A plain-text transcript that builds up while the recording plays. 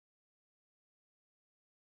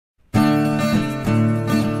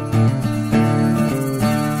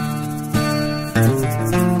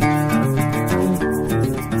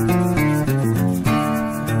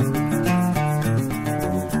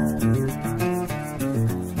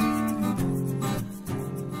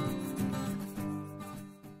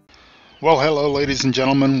Well, hello, ladies and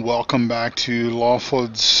gentlemen. Welcome back to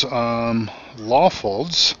Lawfolds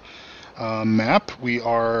map.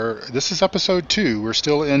 This is episode 2. We're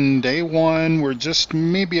still in day 1. We're just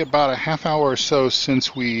maybe about a half hour or so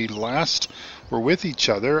since we last were with each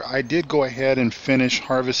other. I did go ahead and finish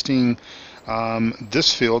harvesting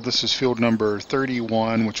this field. This is field number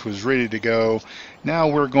 31, which was ready to go. Now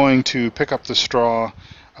we're going to pick up the straw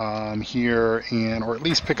here, or at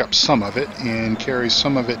least pick up some of it and carry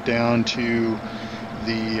some of it down to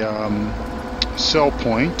the sell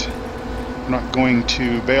point. I'm not going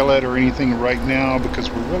to bale it or anything right now because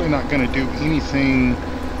we're really not going to do anything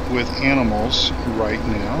with animals right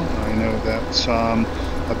now. I know that's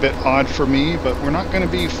a bit odd for me, but we're not going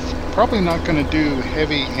to be probably not going to do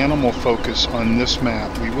heavy animal focus on this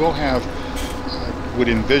map. We will have, I would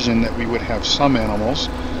envision that we would have some animals,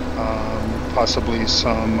 possibly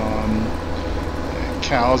some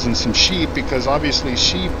cows and some sheep, because obviously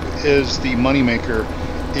sheep is the moneymaker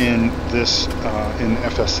in this in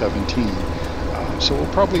FS17. So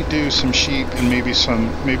we'll probably do some sheep and maybe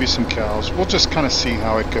some cows. We'll just kind of see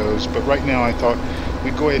how it goes. But right now I thought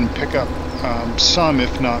we'd go ahead and pick up some,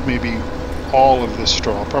 if not maybe all of this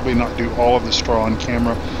straw. I'll probably not do all of the straw on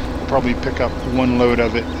camera. We'll probably pick up one load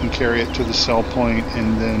of it and carry it to the sell point,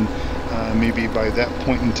 and then maybe by that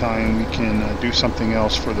point in time we can do something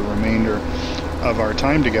else for the remainder of our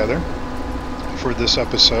time together for this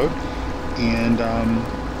episode, and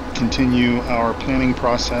continue our planning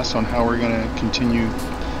process on how we're going to continue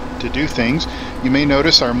to do things. You may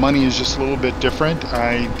notice our money is just a little bit different.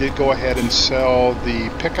 I did go ahead and sell the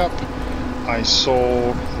pickup. I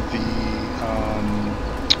sold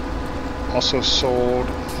also sold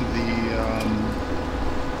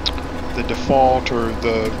the default, or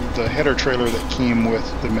the header trailer that came with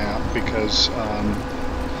the map, because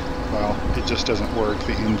well, it just doesn't work.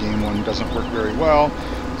 The in-game one doesn't work very well.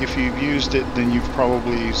 If you've used it, then you've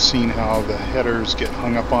probably seen how the headers get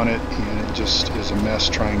hung up on it, and it just is a mess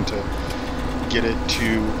trying to get it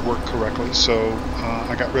to work correctly. So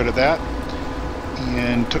I got rid of that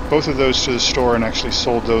and took both of those to the store and actually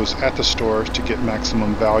sold those at the store to get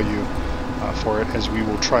maximum value for it, as we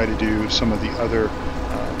will try to do some of the other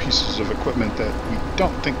pieces of equipment that we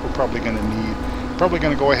don't think we're probably going to need. Probably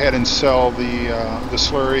going to go ahead and sell the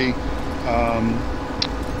slurry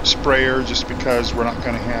sprayer, just because we're not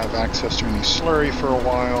going to have access to any slurry for a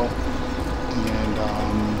while,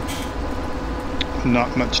 and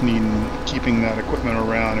not much need in keeping that equipment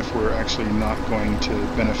around if we're actually not going to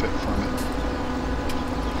benefit from it.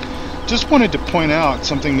 Just wanted to point out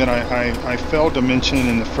something that I failed to mention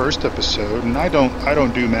in the first episode, and I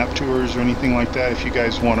don't do map tours or anything like that. If you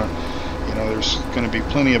guys want to, there's going to be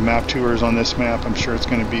plenty of map tours on this map. I'm sure it's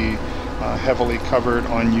going to be heavily covered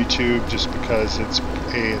on YouTube, just because it's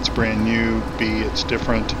A, it's brand new, B, it's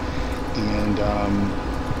different, and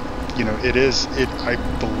I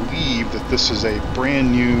believe that this is a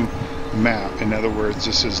brand new map. In other words,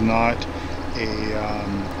 this is not a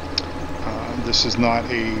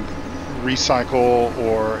recycle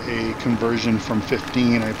or a conversion from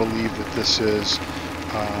 15. I believe that this is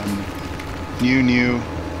new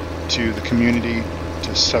to the community,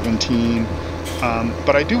 to 17.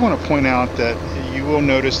 But I do want to point out that you will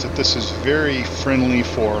notice that this is very friendly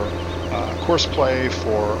for courseplay,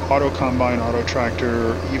 for auto combine, auto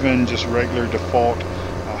tractor, even just regular default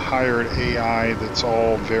hired AI. That's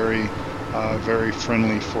all very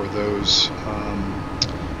friendly for those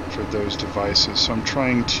devices. So I'm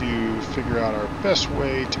trying to figure out our best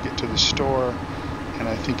way to get to the store, and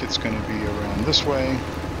I think it's going to be around this way.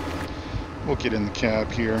 We'll get in the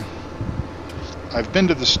cab here. I've been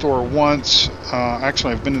to the store once.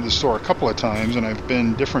 Actually, I've been to the store a couple of times, and I've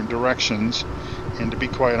been different directions, and to be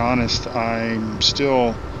quite honest, I'm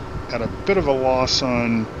still at a bit of a loss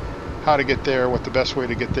on how to get there, what the best way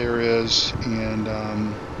to get there is, and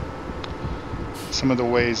some of the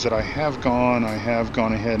ways that I have gone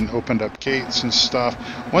ahead and opened up gates and stuff.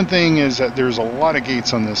 One thing is that there's a lot of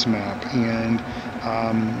gates on this map, and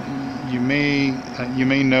you may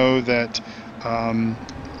know that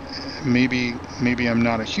maybe I'm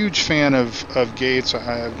not a huge fan of gates. I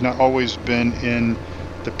have not always been in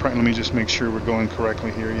the let me just make sure we're going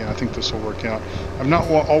correctly here. Yeah, I think this will work out. I've not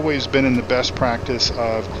always been in the best practice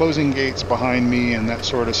of closing gates behind me and that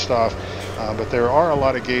sort of stuff, but there are a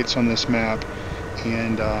lot of gates on this map,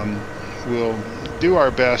 and we'll do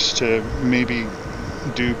our best to maybe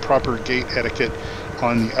do proper gate etiquette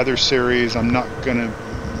on the other series. I'm not going to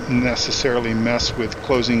necessarily mess with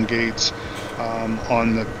closing gates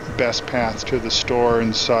on the best path to the store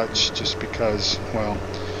and such, just because, well,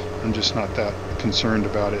 I'm just not that concerned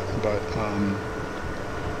about it. But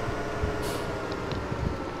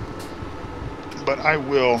but I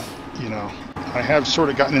will, you know, I have sort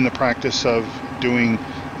of gotten in the practice of doing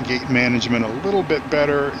gate management a little bit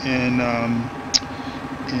better in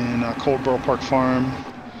Coldborough Park Farm,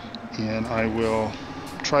 and I will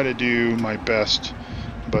try to do my best,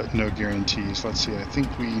 but no guarantees. Let's see, I think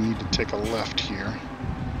we need to take a left here.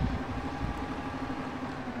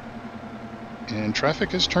 And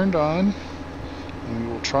traffic is turned on, and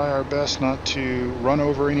we will try our best not to run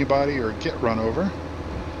over anybody or get run over.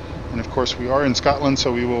 And of course we are in Scotland,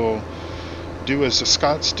 so we will do as the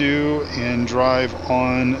Scots do and drive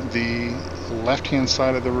on the left-hand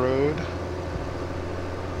side of the road,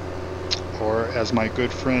 or as my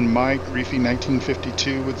good friend Mike Reefy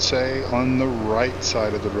 1952 would say, on the right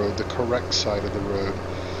side of the road, the correct side of the road.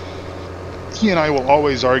 He and I will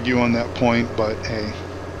always argue on that point, but hey,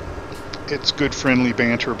 it's good friendly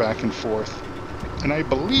banter back and forth. And I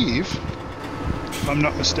believe, if I'm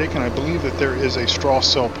not mistaken, I believe that there is a straw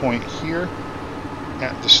sale point here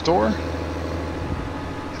at the store.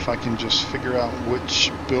 If I can just figure out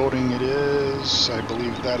which building it is, I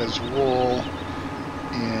believe that is wool,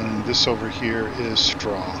 and this over here is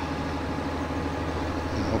straw.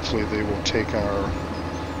 And hopefully they will take our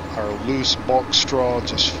loose bulk straw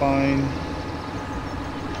just fine.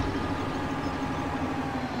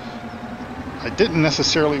 I didn't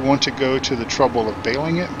necessarily want to go to the trouble of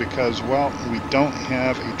baling it because, well, we don't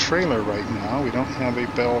have a trailer right now. We don't have a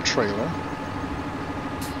bale trailer.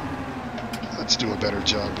 Let's do a better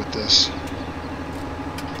job with this.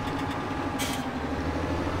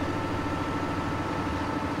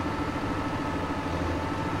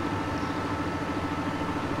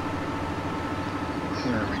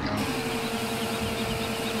 There we go.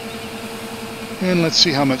 And let's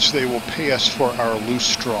see how much they will pay us for our loose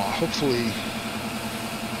straw. Hopefully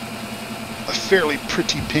a fairly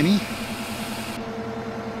pretty penny.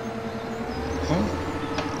 Well,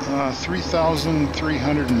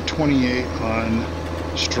 3,328 on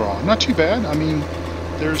straw. Not too bad. I mean,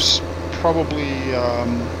 there's probably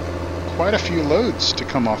quite a few loads to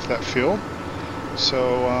come off that field.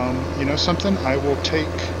 So, you know something? I will take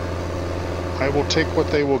what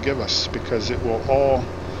they will give us, because it'll all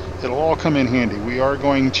come in handy. We are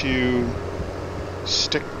going to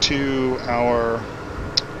stick to our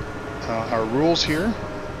rules here,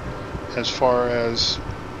 as far as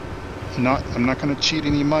I'm not going to cheat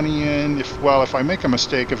any money in. If I make a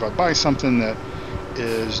mistake, if I buy something that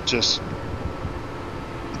is just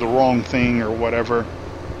the wrong thing or whatever,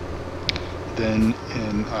 then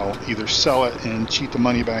I'll either sell it and cheat the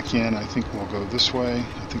money back in. I think we'll go this way.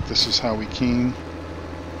 I think this is how we came.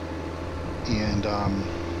 And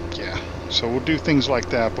yeah, so we'll do things like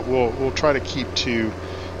that, but we'll try to keep to,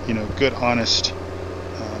 you know, good honest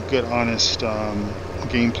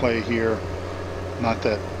gameplay here. Not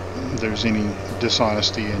that there's any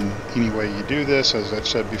dishonesty in any way you do this. As I've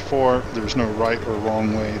said before, there's no right or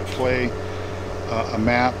wrong way to play a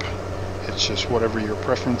map. It's just whatever your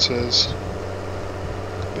preference is.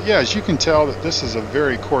 But yeah, as you can tell, that this is a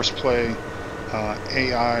very coarse play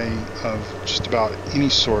AI of just about any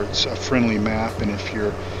sorts, a friendly map. And if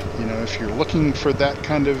you're looking for that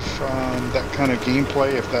kind of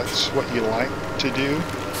gameplay, if that's what you like to do,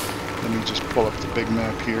 let me just pull up the big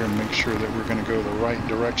map here and make sure that we're going to go the right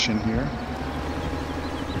direction here.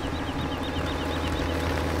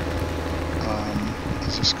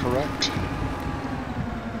 Is this correct?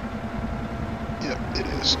 Yep, it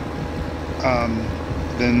is.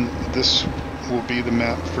 Then this will be the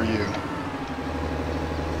map for you.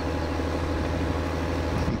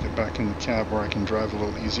 Let me get back in the cab where I can drive a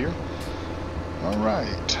little easier. All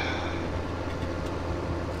right.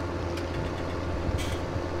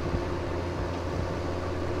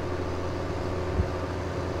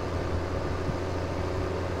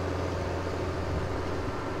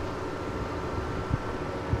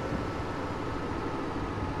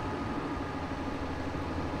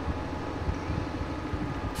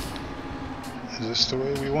 Is this the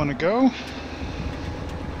way we want to go?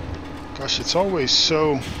 Gosh, it's always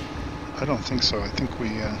so... I don't think so. I think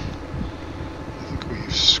we've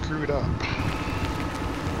screwed up.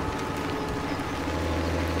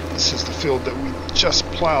 This is the field that we just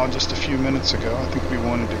plowed just a few minutes ago. I think we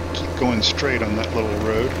wanted to keep going straight on that little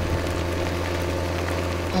road.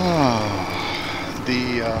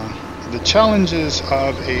 The challenges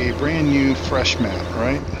of a brand new fresh map,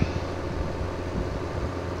 right?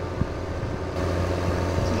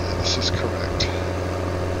 This is correct.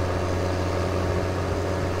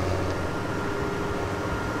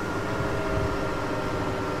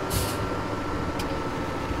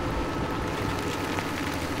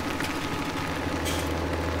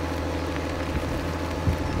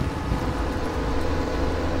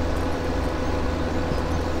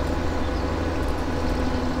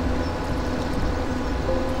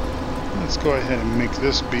 go ahead and make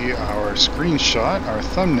this be our screenshot, our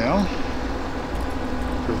thumbnail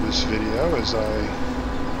for this video, as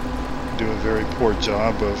I do a very poor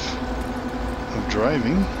job of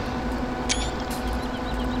driving.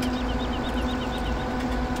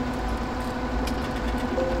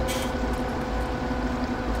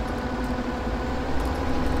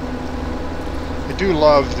 I do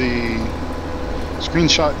love the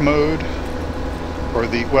screenshot mode, or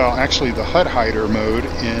the, well, actually the HUD hider mode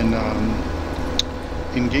in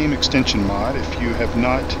Game Extension mod. If you have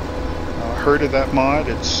not heard of that mod,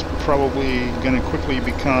 it's probably going to quickly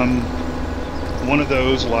become one of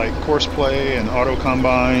those like Courseplay and Auto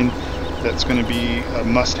Combine that's going to be a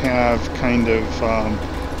must-have kind of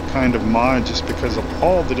mod, just because of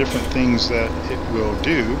all the different things that it will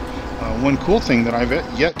do. One cool thing that I've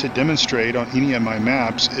yet to demonstrate on any of my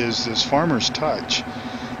maps is this Farmer's Touch.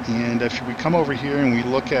 And if we come over here and we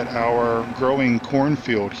look at our growing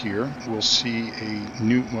cornfield here, we'll see a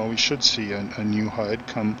new, well, we should see a new HUD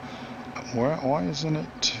come. Why isn't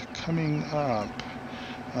it coming up?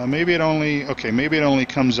 Maybe it only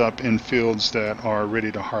comes up in fields that are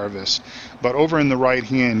ready to harvest. But over in the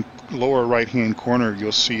lower right hand corner,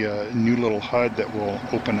 you'll see a new little HUD that will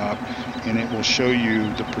open up, and it will show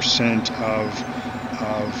you the percent of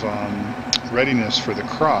readiness for the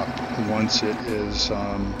crop once it has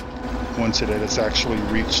actually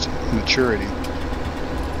reached maturity.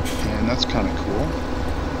 And that's kind of cool.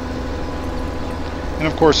 And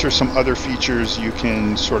of course, there's some other features. You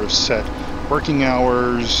can sort of set working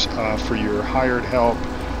hours for your hired help.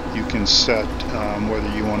 You can set whether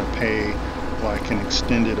you want to pay like an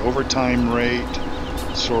extended overtime rate,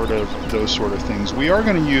 sort of those sort of things. We are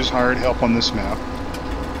going to use hired help on this map.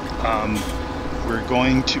 We're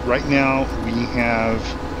going to, right now we have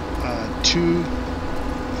 2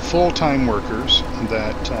 full-time workers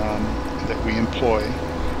that we employ,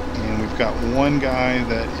 and we've got one guy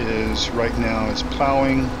that is right now is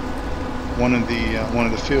plowing one of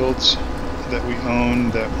the fields that we own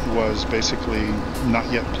that was basically not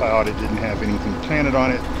yet plowed. It didn't have anything planted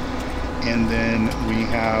on it. And then we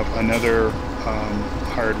have another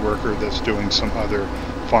hired worker that's doing some other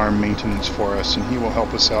farm maintenance for us, and he will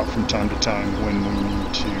help us out from time to time when we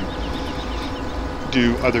need to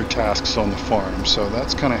do other tasks on the farm. So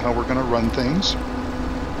that's kind of how we're going to run things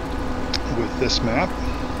with this map.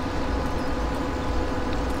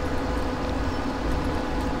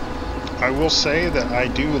 I will say that I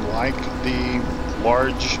do like the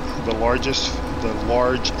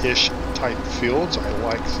large-ish type fields. I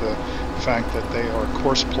like the fact that they are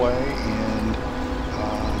Courseplay and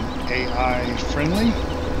AI friendly.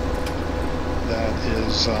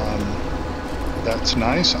 That's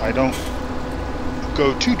nice. I don't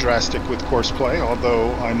go too drastic with Courseplay,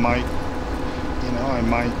 although I might,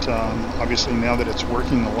 obviously now that it's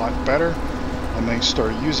working a lot better, I may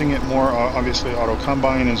start using it more. Obviously, Auto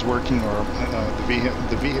Combine is working, or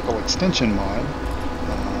the vehicle extension mod,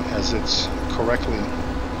 as it's correctly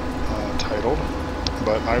titled.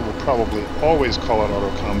 But I will probably always call it Auto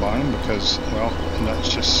Combine because, well, that's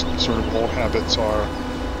just sort of old habits are,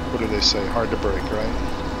 what do they say, hard to break, right?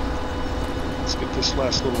 Let's get this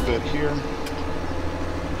last little bit here.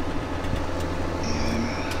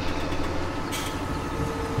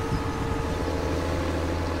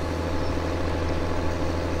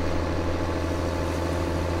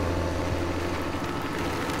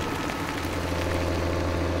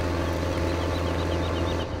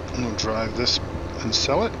 We'll drive this and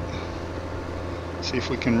sell it. See if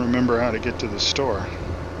we can remember how to get to the store.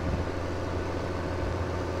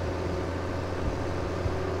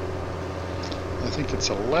 I think it's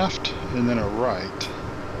a left and then a right.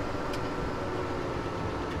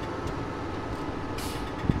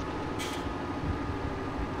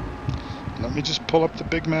 Let me just pull up the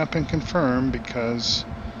big map and confirm, because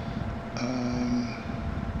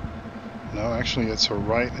no, actually it's a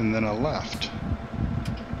right and then a left.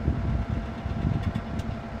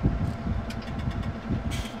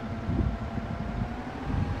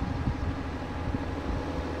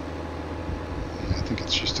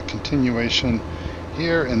 It's just a continuation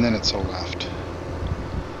here, and then it's a left.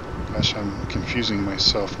 Gosh, I'm confusing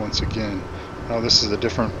myself once again. Oh, this is a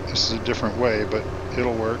different way, but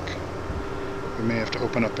it'll work. We may have to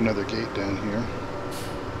open up another gate down here.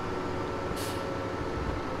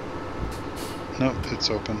 Nope, it's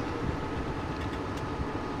open.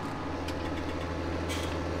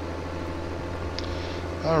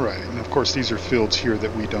 Alright, and of course these are fields here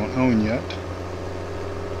that we don't own yet.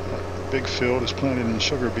 Big field is planted in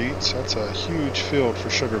sugar beets. That's a huge field for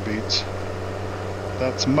sugar beets.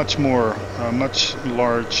 That's much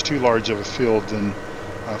too large of a field than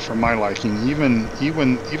for my liking.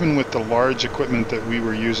 Even with the large equipment that we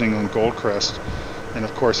were using on Goldcrest, and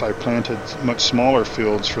of course I planted much smaller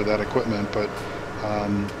fields for that equipment, but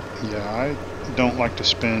yeah, I don't like to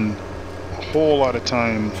spend a whole lot of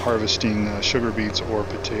time harvesting sugar beets or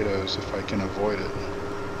potatoes if I can avoid it.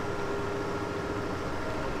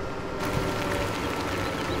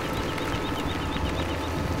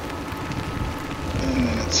 And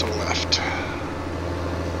then it's a left.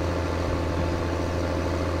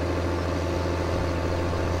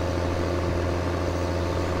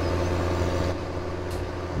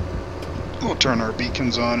 We'll turn our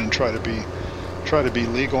beacons on and try to be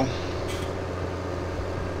legal.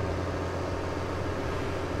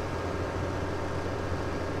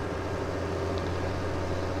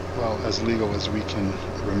 Well, as legal as we can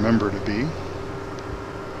remember to be.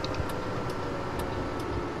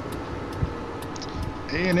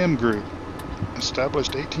 A&M Group,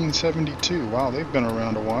 established 1872. Wow, they've been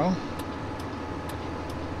around a while.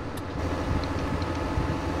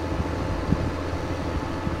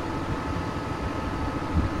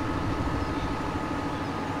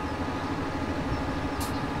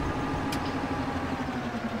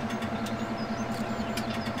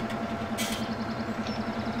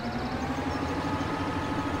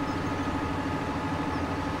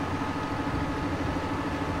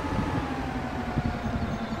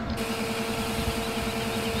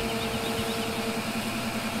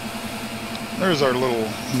 There's our little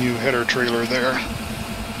new header trailer there.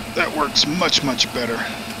 That works much better.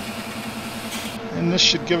 And this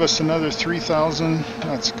should give us another 3,000.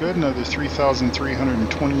 That's good. Another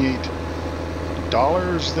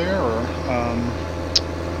 $3,328 there, or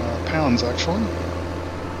pounds actually.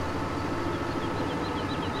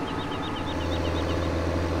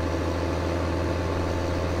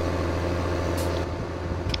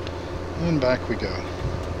 And back we go.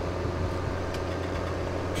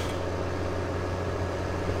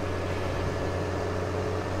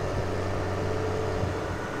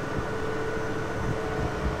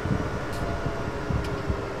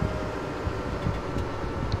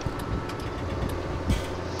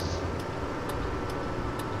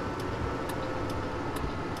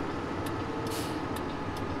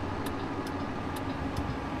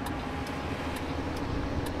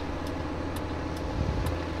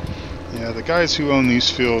 Yeah, the guys who own these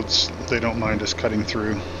fields, they don't mind us cutting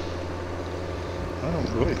through. I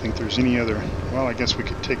don't really think there's any other... Well, I guess we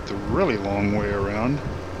could take the really long way around.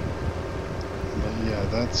 But yeah,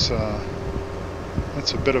 that's a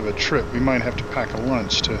bit of a trip. We might have to pack a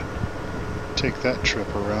lunch to take that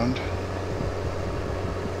trip around.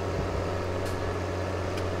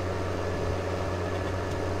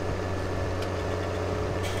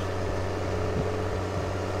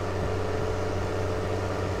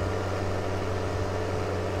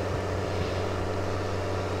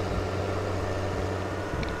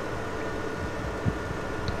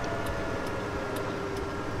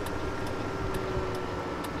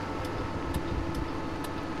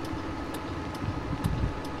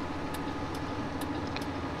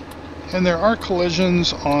 And there are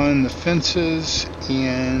collisions on the fences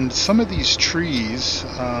and some of these trees.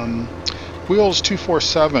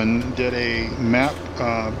 Wheels247 did a map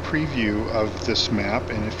preview of this map,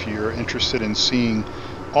 and if you're interested in seeing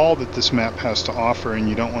all that this map has to offer and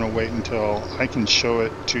you don't want to wait until I can show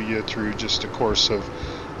it to you through just a course of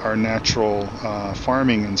our natural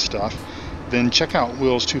farming and stuff, then check out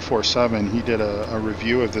Wheels247. He did a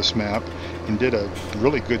review of this map and did a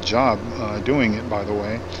really good job doing it, by the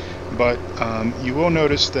way. But you will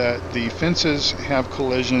notice that the fences have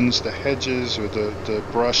collisions, the hedges or the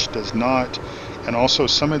brush does not, and also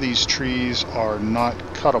some of these trees are not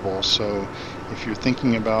cuttable. So if you're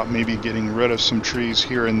thinking about maybe getting rid of some trees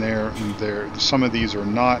here and there, some of these are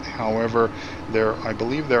not. However, I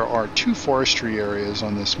believe there are 2 forestry areas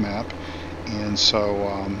on this map, and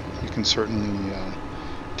so you can certainly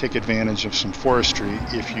take advantage of some forestry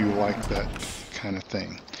if you like that kind of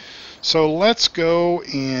thing. So let's go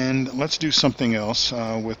and let's do something else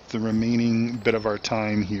with the remaining bit of our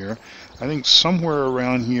time here. I think somewhere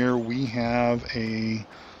around here we have a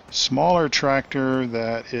smaller tractor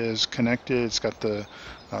that is connected. It's got the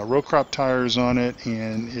row crop tires on it,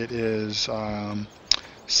 and it is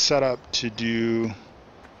set up to do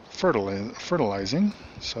fertilizing.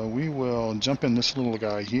 So we will jump in this little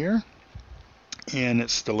guy here, and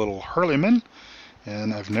it's the little Hurleyman.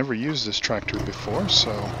 And I've never used this tractor before,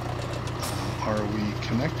 so are we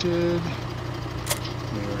connected?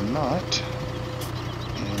 We are not.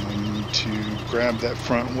 And I need to grab that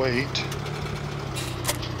front weight.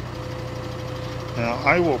 Now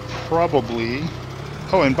I will probably...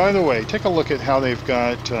 Oh, and by the way, take a look at how they've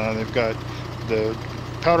got the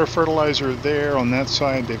powder fertilizer there on that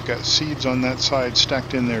side. They've got seeds on that side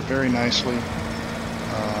stacked in there very nicely.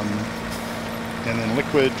 And then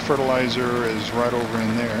liquid fertilizer is right over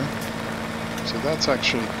in there. So that's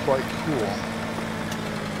actually quite cool.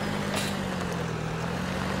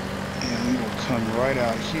 And we will come right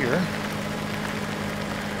out here.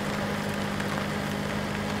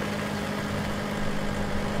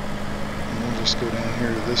 And we'll just go down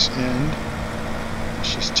here to this end.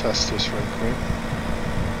 Let's just test this right quick.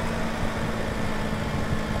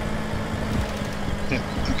 Yeah,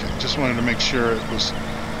 okay. Just wanted to make sure it was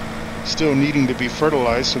still needing to be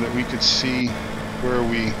fertilized so that we could see where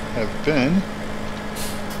we have been.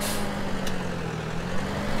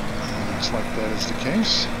 Looks like that is the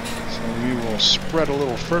case. So we will spread a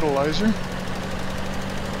little fertilizer.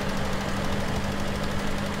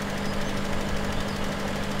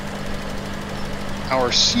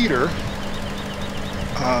 Our seeder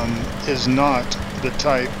is not the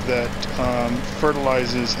type that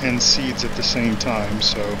fertilizes and seeds at the same time,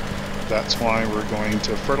 so that's why we're going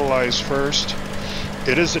to fertilize first.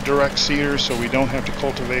 It is a direct seeder, so we don't have to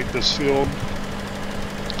cultivate this field,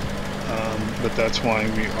 but that's why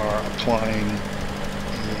we are applying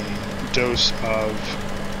a dose of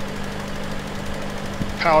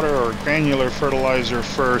powder or granular fertilizer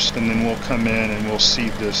first, and then we'll come in and we'll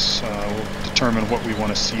seed this. We'll determine what we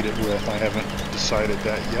want to seed it with. I haven't decided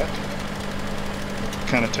that yet.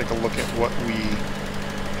 Kind of take a look at what we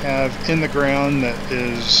have in the ground that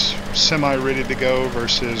is semi-ready to go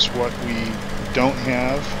versus what we don't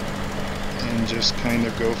have, and just kind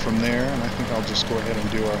of go from there. And I think I'll just go ahead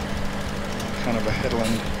and do a kind of a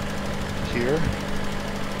headland here,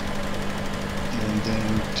 and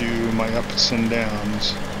then do my ups and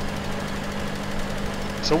downs.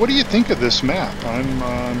 So what do you think of this map?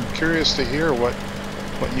 I'm curious to hear what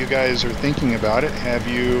you guys are thinking about it. Have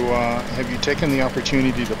you taken the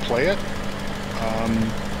opportunity to play it?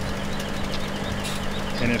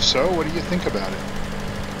 And if so, what do you think about it?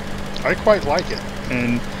 I quite like it,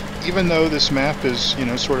 and even though this map is, you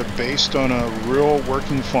know, sort of based on a real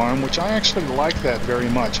working farm, which I actually like that very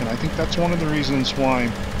much, and I think that's one of the reasons why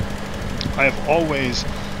I have always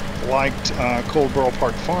liked Cold Barrel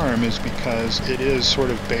Park Farm, is because it is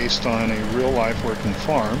sort of based on a real life working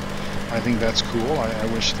farm. I think that's cool. I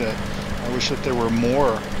wish that there were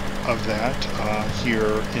more of that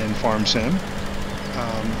here in Farm Sim.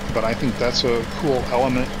 But I think that's a cool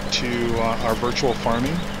element to our virtual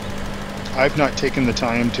farming. I've not taken the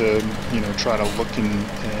time to, you know, try to look and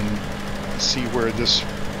see where this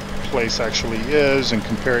place actually is and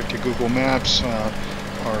compare it to Google Maps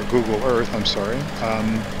or Google Earth, I'm sorry.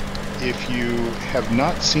 If you have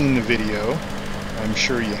not seen the video, I'm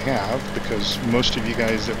sure you have, because most of you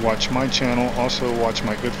guys that watch my channel also watch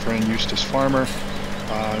my good friend Eustace Pharmer.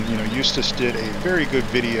 You know, Eustace did a very good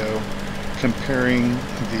video comparing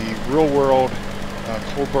the real world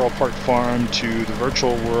Cold Barrel Park Farm to the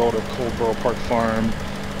virtual world of Cold Barrel Park Farm.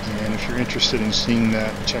 And if you're interested in seeing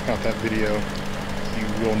that, check out that video.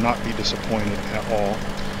 You will not be disappointed at all.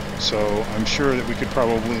 So I'm sure that we could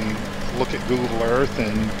probably look at Google Earth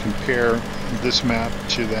and compare this map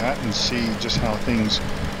to that and see just how things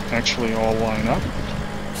actually all line up.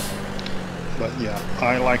 But yeah,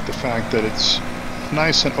 I like the fact that it's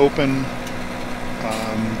nice and open,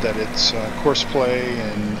 that it's course play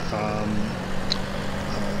and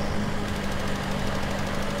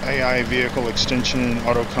AI vehicle extension,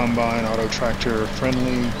 auto combine, auto tractor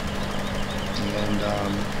friendly, and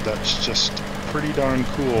that's just pretty darn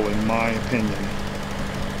cool in my opinion.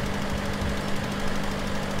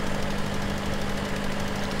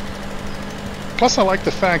 Plus, I like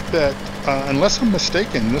the fact that, unless I'm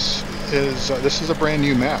mistaken, this is a brand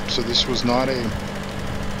new map. So this was not a,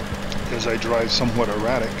 as I drive somewhat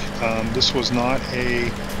erratic, this was not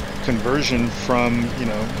a conversion from, you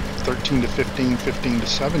know, 13 to 15, 15 to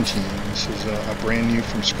 17. This is a brand new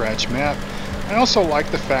from scratch map. I also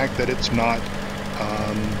like the fact that it's not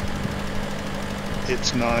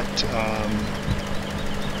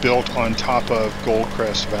built on top of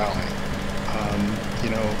Goldcrest Valley. You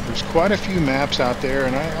know, there's quite a few maps out there,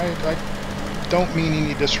 and I don't mean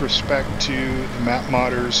any disrespect to the map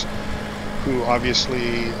modders who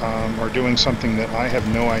obviously are doing something that I have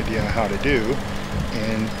no idea how to do,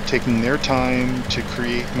 and taking their time to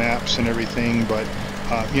create maps and everything, but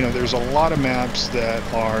you know, there's a lot of maps that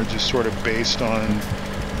are just sort of based on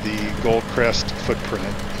the Goldcrest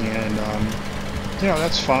footprint, and you know,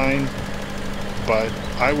 that's fine, but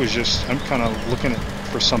I'm kind of looking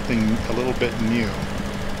for something a little bit new.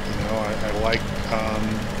 You know, I like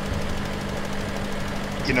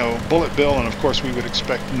you know, Bullet Bill, and of course we would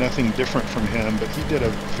expect nothing different from him, but he did a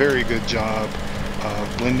very good job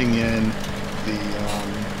of blending in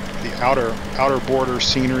the outer border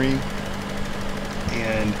scenery.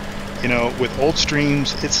 And you know, with old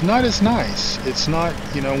streams, it's not as nice. It's not,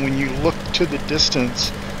 you know, when you look to the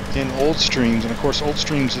distance in old streams, and of course old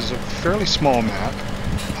streams is a fairly small map,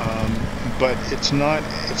 but it's not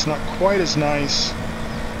quite as nice.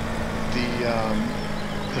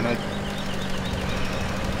 And I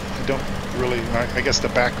don't really, I guess the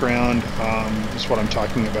background is what I'm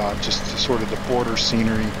talking about. Just sort of the border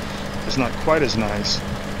scenery is not quite as nice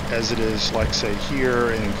as it is, like say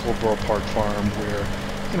here in Coldborough Park Farm, where,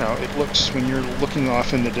 you know, it looks, when you're looking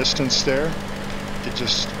off in the distance there, it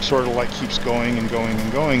just sort of like keeps going and going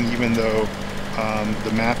and going, even though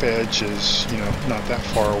the map edge is, you know, not that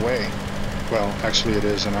far away. Well, actually it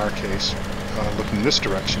is in our case, looking this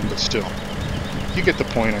direction, but still. You get the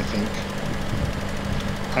point, I think.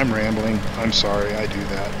 I'm rambling. I'm sorry, I do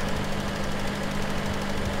that.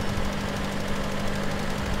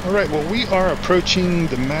 Alright, well, we are approaching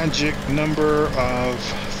the magic number of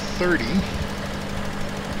 30,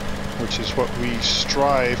 which is what we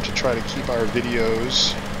strive to try to keep our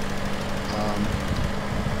videos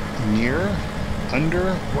near,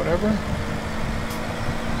 under, whatever.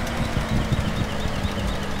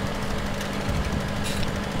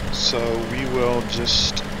 So we will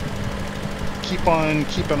just keep on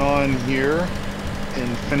keeping on here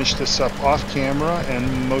and finish this up off camera,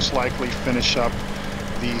 and most likely finish up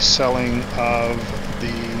the selling of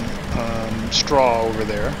the straw over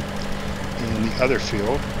there in the other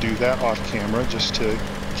field. Do that off camera just to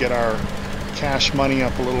get our cash money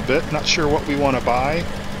up a little bit. Not sure what we want to buy.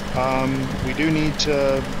 We do need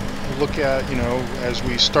to look at, you know, as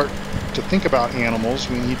we start to think about animals,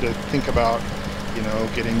 we need to think about, you know,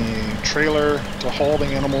 getting a trailer to haul the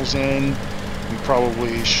animals in. We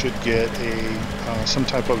probably should get a some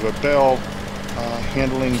type of a bell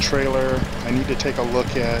handling trailer. I need to take a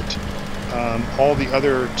look at all the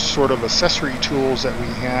other sort of accessory tools that we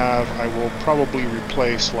have. I will probably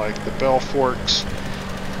replace like the bell forks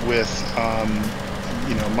with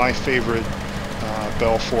you know, my favorite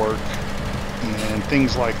bell fork and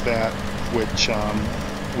things like that, which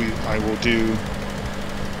I will do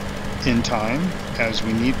in time as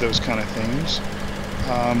we need those kind of things.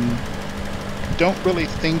 Don't really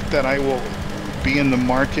think that I will be in the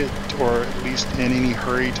market, or at least in any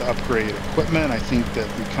hurry, to upgrade equipment. I think that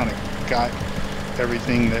we kind of got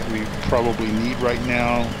everything that we probably need right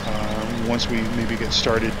now. Once we maybe get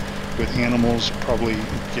started with animals, probably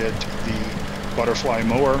get the butterfly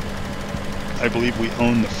mower. I believe we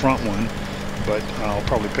own the front one, but I'll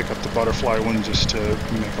probably pick up the butterfly one just to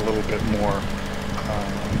make a little bit more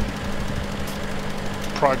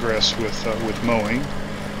progress with mowing,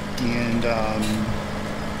 and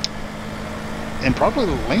probably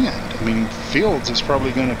the land. I mean, fields is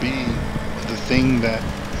probably going to be the thing that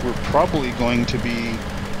we're probably going to be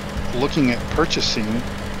looking at purchasing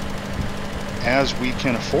as we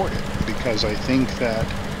can afford it, because I think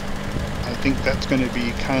that's going to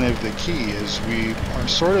be kind of the key, is we are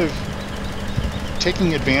sort of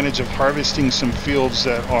taking advantage of harvesting some fields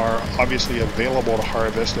that are obviously available to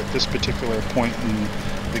harvest at this particular point in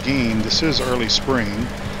the game. This is early spring,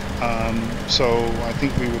 so I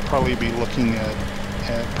think we would probably be looking at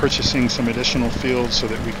purchasing some additional fields so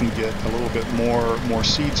that we can get a little bit more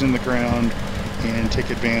seeds in the ground and take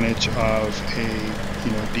advantage of a,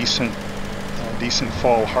 you know, decent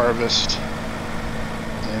fall harvest,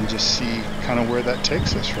 and just see kind of where that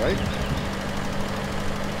takes us, right?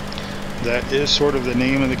 That is sort of the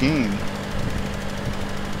name of the game.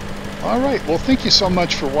 Alright, well, thank you so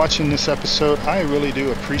much for watching this episode. I really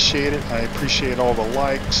do appreciate it. I appreciate all the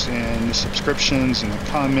likes and the subscriptions and the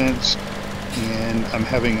comments, and I'm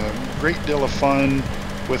having a great deal of fun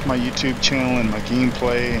with my YouTube channel and my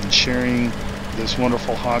gameplay and sharing this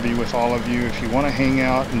wonderful hobby with all of you. If you want to hang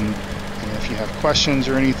out and if you have questions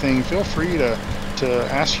or anything, feel free to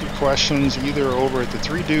ask your questions either over at the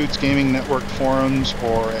Three Dudes Gaming Network forums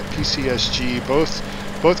or at PCSG.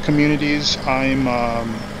 Both communities I'm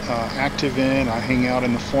active in. I hang out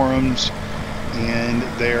in the forums, and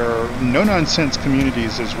they're no-nonsense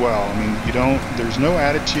communities as well. I mean, there's no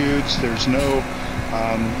attitudes, there's no,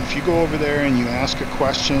 if you go over there and you ask a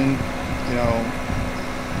question, you know,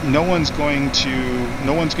 no one's going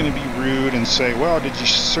to be rude and say, well, did you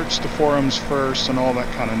search the forums first, and all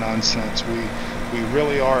that kind of nonsense. We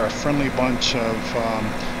really are a friendly bunch of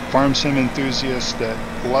farm sim enthusiasts that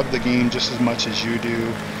love the game just as much as you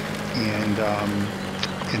do,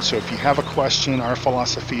 and so if you have a question, our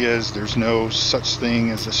philosophy is there's no such thing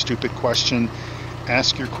as a stupid question.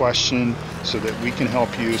 Ask your question so that we can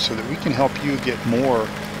help you, get more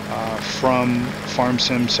from Farm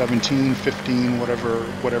Sim 17, 15,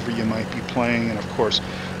 whatever you might be playing. And of course,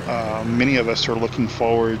 many of us are looking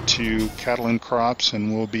forward to Cattle and Crops,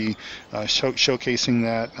 and we'll be showcasing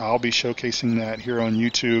that. I'll be showcasing that here on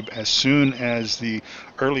YouTube as soon as the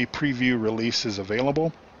early preview release is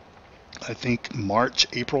available. I think March,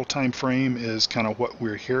 April timeframe is kind of what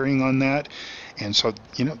we're hearing on that. And so,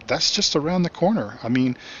 that's just around the corner. I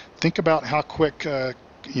mean, think about how quick,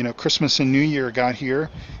 Christmas and New Year got here.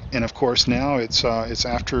 And of course, now it's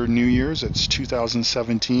after New Year's. It's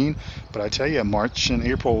 2017. But I tell you, March and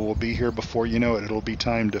April will be here before you know it. It'll be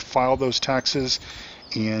time to file those taxes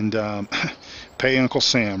and pay Uncle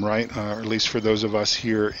Sam, right? Or at least for those of us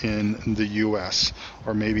here in the U.S.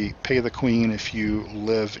 Or maybe pay the Queen if you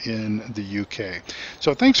live in the U.K.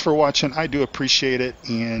 So thanks for watching. I do appreciate it.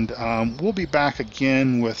 And we'll be back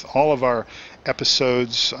again with all of our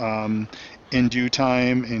episodes in due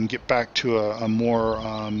time and get back to a more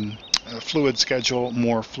fluid schedule,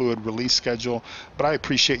 more fluid release schedule. But I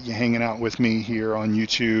appreciate you hanging out with me here on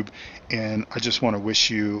YouTube, and I just want to wish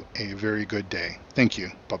you a very good day. Thank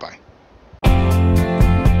you. Bye-bye.